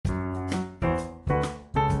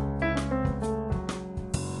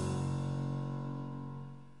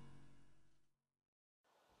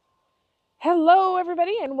Hello,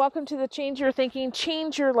 everybody, and welcome to the Change Your Thinking,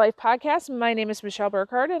 Change Your Life podcast. My name is Michelle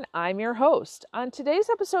Burkhardt, and I'm your host. On today's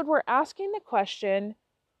episode, we're asking the question,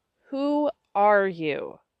 who are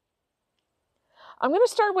you? I'm going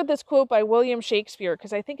to start with this quote by William Shakespeare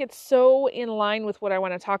because I think it's so in line with what I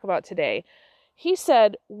want to talk about today. He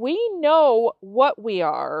said, "We know what we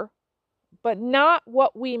are, but not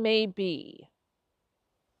what we may be."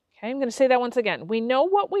 Okay, I'm going to say that once again. We know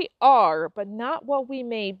what we are, but not what we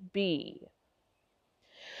may be.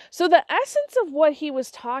 So the essence of what he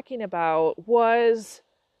was talking about was,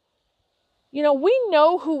 we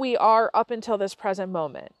know who we are up until this present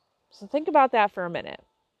moment. So think about that for a minute.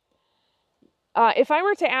 If I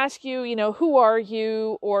were to ask you, who are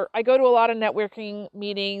you? Or I go to a lot of networking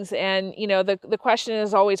meetings and, the question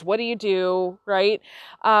is always, what do you do? Right.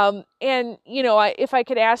 If I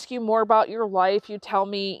could ask you more about your life, you tell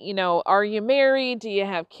me, are you married? Do you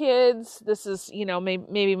have kids? This is,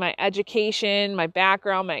 maybe my education, my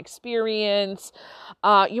background, my experience.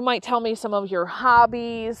 You might tell me some of your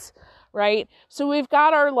hobbies. Right? So we've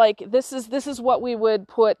got our, this is what we would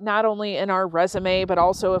put not only in our resume, but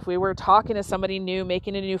also if we were talking to somebody new,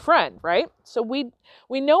 making a new friend, right? So we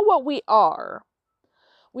know what we are.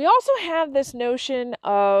 We also have this notion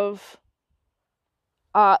of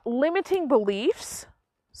limiting beliefs.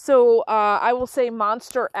 So I will say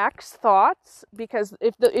Monster X thoughts, because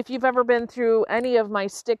if you've ever been through any of my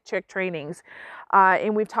Stick Chick trainings,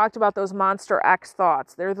 and we've talked about those Monster X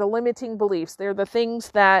thoughts, they're the limiting beliefs. They're the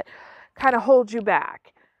things that kind of hold you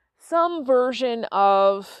back. Some version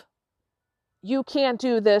of, you can't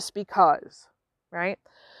do this because, right?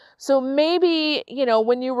 So maybe,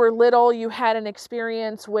 when you were little, you had an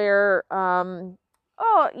experience where, you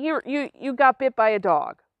got bit by a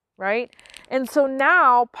dog, right? And so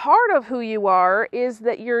now part of who you are is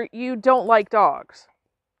that you don't like dogs.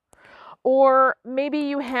 Or maybe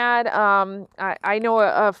you had, I know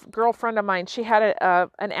a girlfriend of mine, she had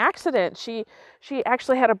an accident. She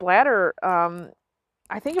actually had a bladder,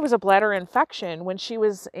 I think it was a bladder infection when she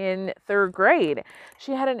was in 3rd grade.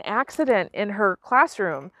 She had an accident in her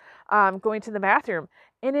classroom, going to the bathroom,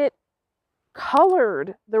 and it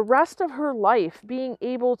colored the rest of her life being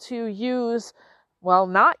able to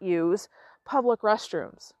not use public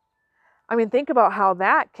restrooms. I mean, think about how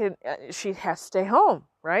that she has to stay home,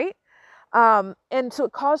 right? And so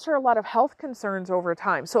it caused her a lot of health concerns over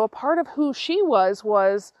time. So a part of who she was,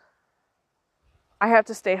 I have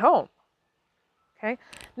to stay home. Okay.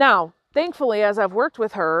 Now, thankfully, as I've worked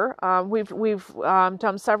with her, we've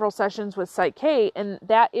done several sessions with Psych K, and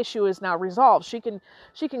that issue is now resolved. She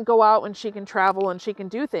can go out and she can travel and she can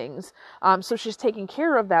do things. So she's taking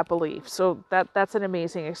care of that belief. So that's an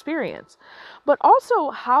amazing experience. But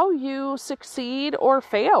also how you succeed or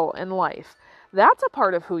fail in life. That's a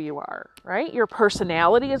part of who you are, right? Your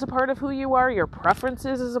personality is a part of who you are. Your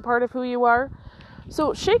preferences is a part of who you are.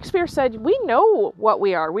 So Shakespeare said, we know what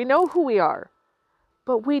we are. We know who we are,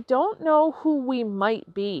 but we don't know who we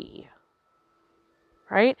might be,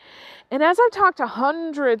 right? And as I've talked to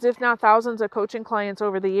hundreds, if not thousands of coaching clients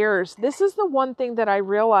over the years, this is the one thing that I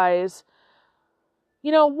realize,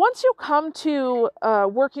 once you come to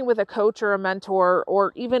working with a coach or a mentor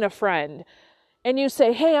or even a friend, and you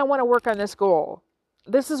say, hey, I want to work on this goal.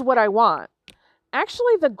 This is what I want.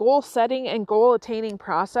 Actually, the goal setting and goal attaining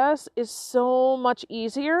process is so much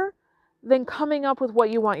easier than coming up with what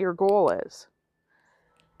you want your goal is.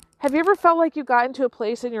 Have you ever felt like you got into a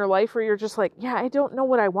place in your life where you're just like, yeah, I don't know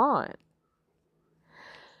what I want?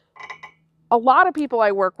 A lot of people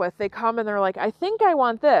I work with, they come and they're like, I think I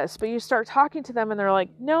want this. But you start talking to them and they're like,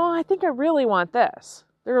 no, I think I really want this.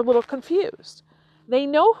 They're a little confused. They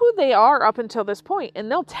know who they are up until this point, and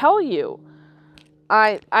they'll tell you.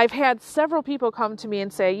 I've had several people come to me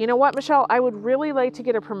and say, you know what, Michelle, I would really like to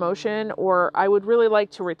get a promotion, or I would really like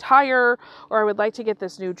to retire, or I would like to get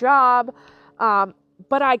this new job,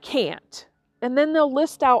 but I can't. And then they'll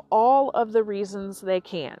list out all of the reasons they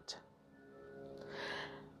can't.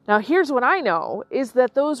 Now, here's what I know, is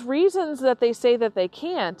that those reasons that they say that they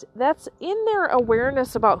can't, that's in their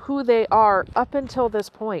awareness about who they are up until this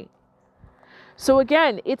point. So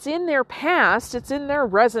again, it's in their past, it's in their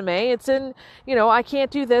resume, it's in, I can't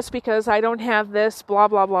do this because I don't have this, blah,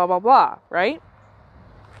 blah, blah, blah, blah, right?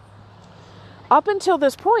 Up until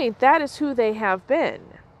this point, that is who they have been.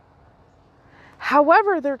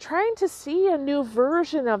 However, they're trying to see a new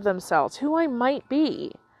version of themselves, who I might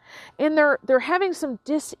be. And they're having some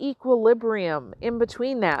disequilibrium in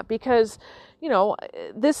between that because,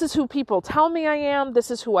 this is who people tell me I am.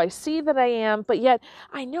 This is who I see that I am. But yet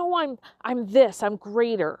I know I'm this, I'm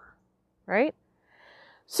greater, right?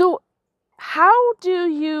 So how do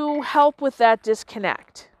you help with that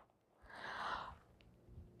disconnect?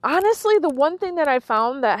 honestly, the one thing that I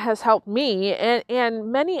found that has helped me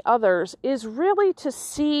and many others is really to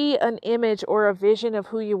see an image or a vision of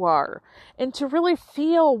who you are and to really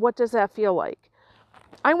feel, what does that feel like?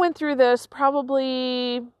 I went through this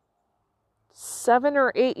probably 7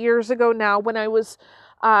 or 8 years ago now when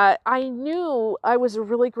I knew I was a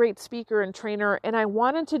really great speaker and trainer, and I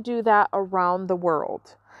wanted to do that around the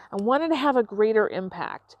world. I wanted to have a greater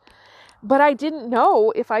impact, but I didn't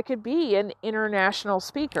know if I could be an international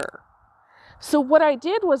speaker. So what I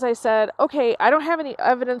did was I said, okay, I don't have any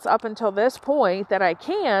evidence up until this point that I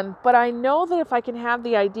can, but I know that if I can have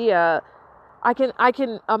the idea, I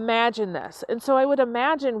can imagine this. And so I would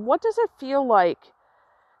imagine, what does it feel like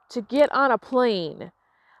to get on a plane,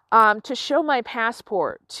 to show my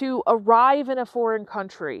passport, to arrive in a foreign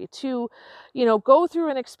country, to, go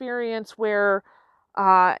through an experience where,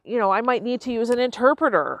 I might need to use an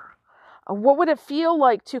interpreter. What would it feel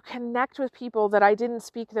like to connect with people that I didn't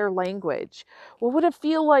speak their language? What would it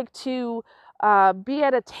feel like to be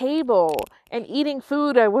at a table and eating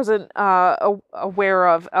food I wasn't aware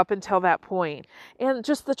of up until that point? And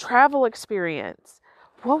just the travel experience.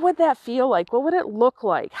 What would that feel like? What would it look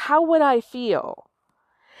like? How would I feel?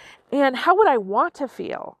 And how would I want to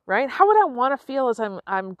feel, right? How would I want to feel as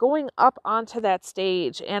I'm going up onto that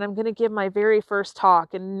stage and I'm going to give my very first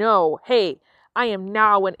talk and know, hey, I am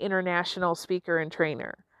now an international speaker and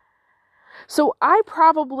trainer. So I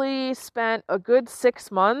probably spent a good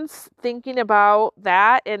 6 months thinking about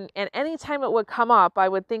that. And anytime it would come up, I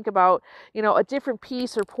would think about, a different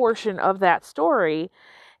piece or portion of that story.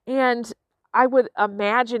 And I would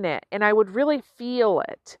imagine it and I would really feel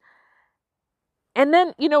it. And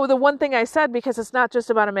then, the one thing I said, because it's not just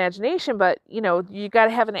about imagination, but, you got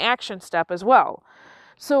to have an action step as well.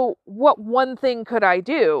 So what one thing could I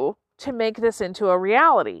do to make this into a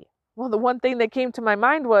reality? Well, the one thing that came to my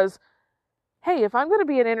mind was, hey, if I'm going to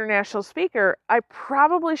be an international speaker, I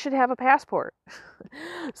probably should have a passport.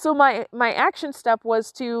 So my action step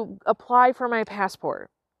was to apply for my passport.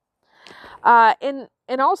 And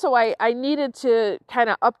also I needed to kind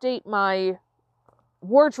of update my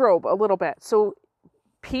wardrobe a little bit. So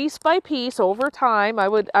piece by piece over time, I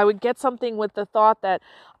would get something with the thought that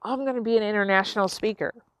I'm going to be an international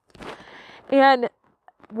speaker. And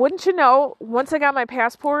wouldn't you know, once I got my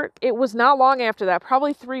passport, it was not long after that,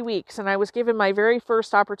 probably 3 weeks, and I was given my very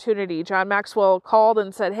first opportunity. John Maxwell called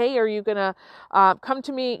and said, hey, are you going to come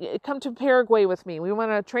to Paraguay with me? We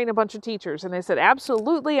want to train a bunch of teachers. And I said,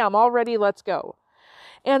 absolutely, I'm all ready, let's go.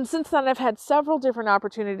 And since then, I've had several different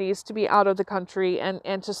opportunities to be out of the country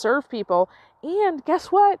and to serve people. And guess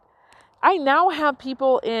what? I now have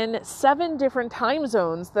people in 7 different time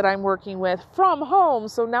zones that I'm working with from home.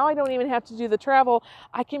 So now I don't even have to do the travel.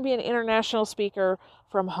 I can be an international speaker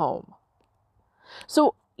from home.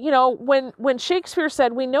 So, when Shakespeare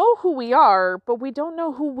said, we know who we are, but we don't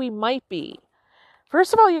know who we might be.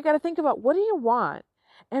 First of all, you got to think about, what do you want?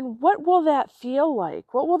 And what will that feel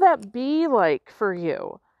like? What will that be like for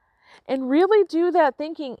you? And really do that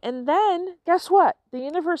thinking. And then, guess what? The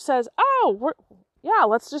universe says,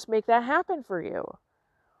 let's just make that happen for you.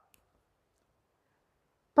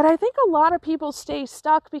 But I think a lot of people stay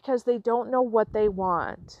stuck because they don't know what they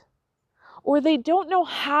want. Or they don't know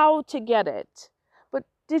how to get it. But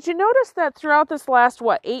did you notice that throughout this last,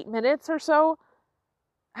 8 minutes or so,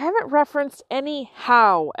 I haven't referenced any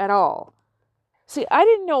how at all. See, I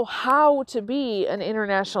didn't know how to be an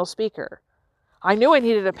international speaker. I knew I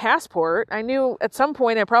needed a passport. I knew at some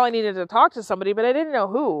point I probably needed to talk to somebody, but I didn't know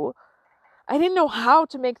who. I didn't know how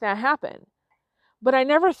to make that happen. But I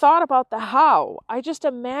never thought about the how. I just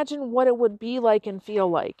imagined what it would be like and feel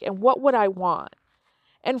like, and what would I want.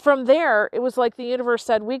 And from there, it was like the universe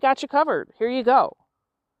said, we got you covered. Here you go.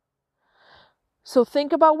 So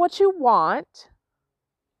think about what you want.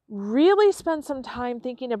 Really spend some time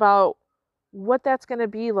thinking about what that's going to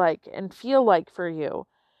be like and feel like for you.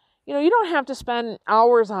 You don't have to spend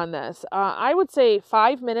hours on this. I would say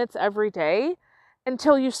 5 minutes every day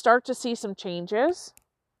until you start to see some changes.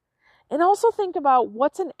 And also think about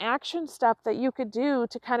what's an action step that you could do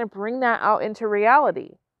to kind of bring that out into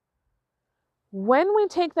reality. When we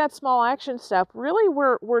take that small action step, really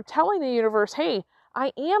we're telling the universe, hey,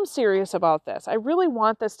 I am serious about this. I really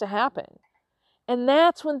want this to happen. And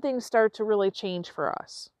that's when things start to really change for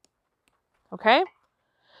us. Okay?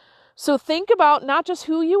 So think about not just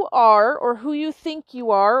who you are or who you think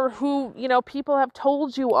you are or who, people have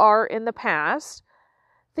told you are in the past.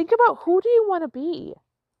 Think about, who do you want to be?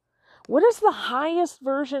 What is the highest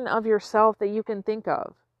version of yourself that you can think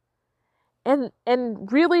of? And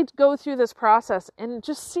really go through this process and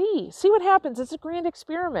just see what happens. It's a grand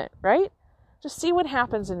experiment, right? Just see what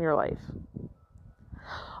happens in your life.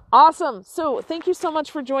 Awesome. So thank you so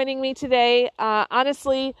much for joining me today.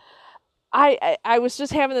 Honestly, I was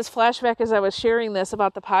just having this flashback as I was sharing this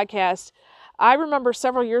about the podcast. I remember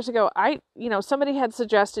several years ago, somebody had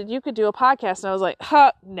suggested you could do a podcast, and I was like,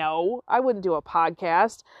 no, I wouldn't do a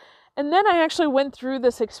podcast. And then I actually went through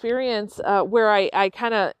this experience where I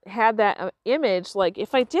kind of had that image, like,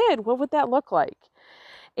 if I did, what would that look like?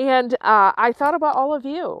 And I thought about all of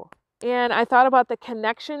you. And I thought about the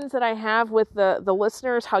connections that I have with the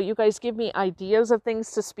listeners, how you guys give me ideas of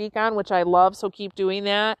things to speak on, which I love, so keep doing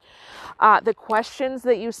that. The questions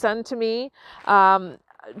that you send to me,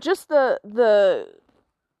 just the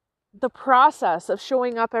process of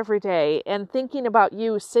showing up every day and thinking about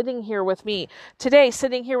you sitting here with me today,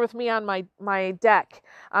 sitting here with me on my deck,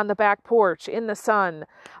 on the back porch, in the sun,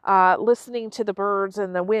 listening to the birds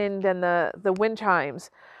and the wind and the wind chimes,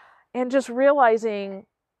 and just realizing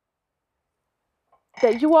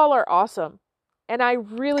that you all are awesome. And I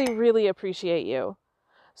really, really appreciate you.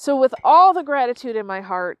 So with all the gratitude in my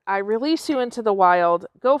heart, I release you into the wild.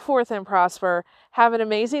 Go forth and prosper. Have an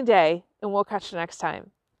amazing day, and we'll catch you next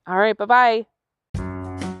time. All right, bye-bye.